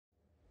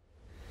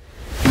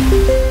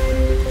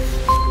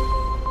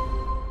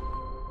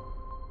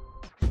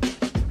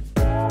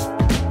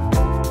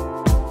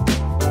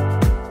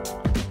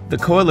The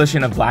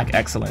Coalition of Black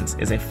Excellence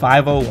is a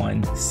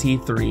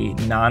 501c3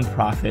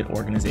 nonprofit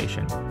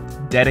organization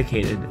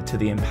dedicated to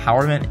the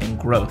empowerment and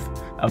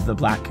growth of the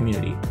Black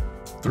community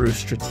through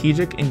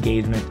strategic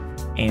engagement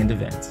and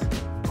events.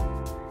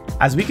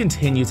 As we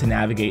continue to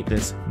navigate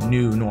this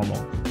new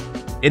normal,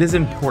 it is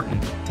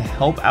important to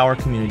help our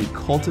community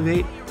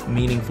cultivate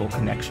meaningful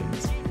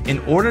connections. In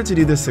order to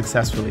do this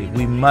successfully,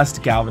 we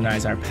must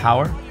galvanize our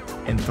power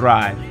and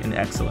thrive in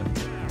excellence.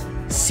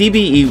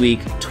 CBE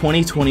Week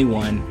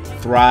 2021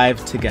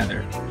 Thrive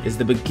Together is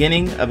the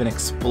beginning of an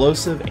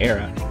explosive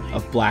era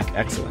of Black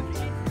excellence.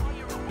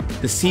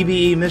 The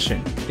CBE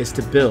mission is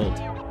to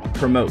build,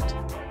 promote,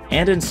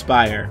 and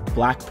inspire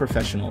Black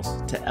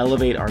professionals to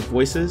elevate our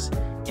voices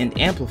and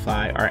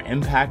amplify our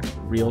impact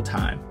real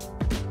time.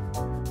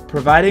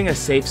 Providing a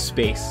safe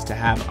space to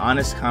have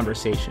honest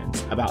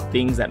conversations about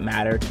things that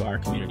matter to our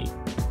community.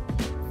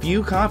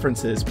 Few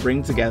conferences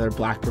bring together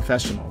Black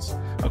professionals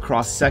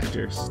across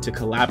sectors to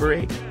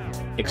collaborate,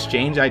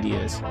 exchange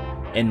ideas,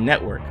 and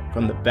network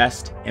from the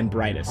best and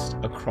brightest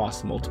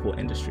across multiple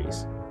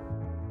industries.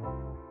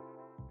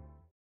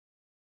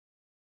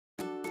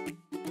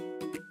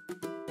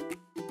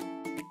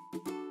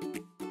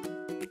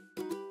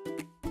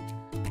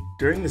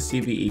 During the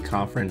CBE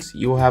conference,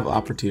 you will have the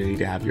opportunity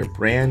to have your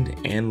brand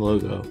and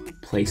logo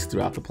placed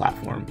throughout the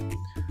platform.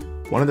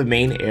 One of the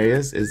main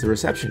areas is the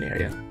reception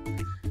area.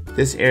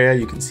 This area,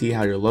 you can see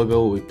how your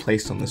logo will be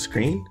placed on the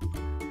screen,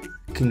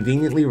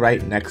 conveniently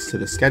right next to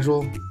the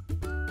schedule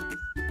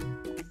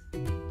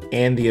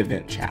and the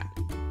event chat.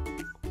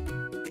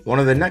 One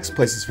of the next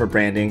places for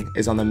branding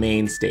is on the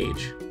main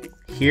stage.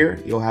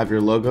 Here, you'll have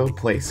your logo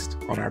placed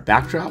on our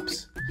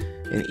backdrops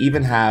and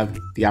even have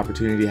the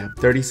opportunity to have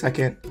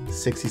 30-second,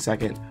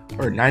 60-second,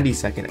 or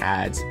 90-second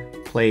ads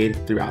played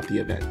throughout the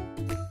event.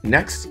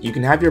 Next, you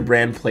can have your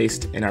brand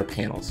placed in our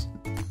panels.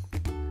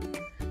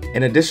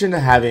 In addition to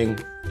having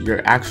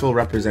your actual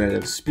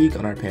representative speak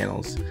on our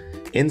panels,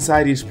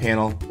 inside each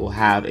panel will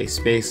have a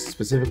space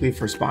specifically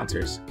for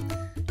sponsors.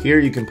 Here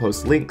you can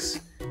post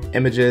links,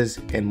 images,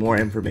 and more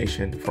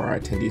information for our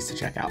attendees to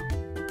check out.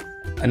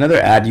 Another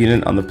ad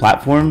unit on the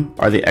platform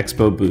are the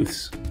Expo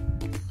booths.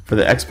 For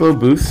the Expo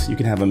booths, you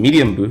can have a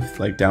medium booth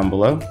like down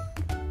below,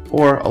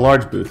 or a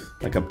large booth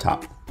like up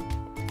top.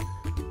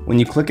 When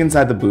you click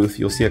inside the booth,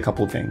 you'll see a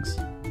couple things.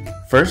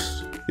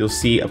 First, you'll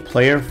see a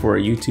player for a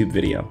YouTube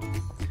video.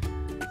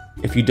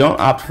 If you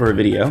don't opt for a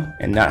video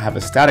and not have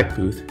a static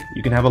booth,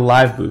 you can have a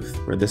live booth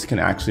where this can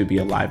actually be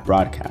a live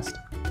broadcast.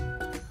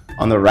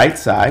 On the right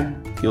side,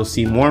 you'll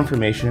see more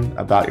information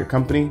about your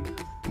company,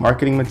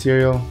 marketing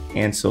material,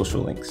 and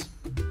social links.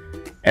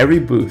 Every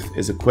booth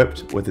is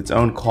equipped with its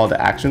own call to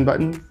action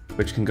button,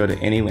 which can go to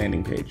any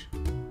landing page.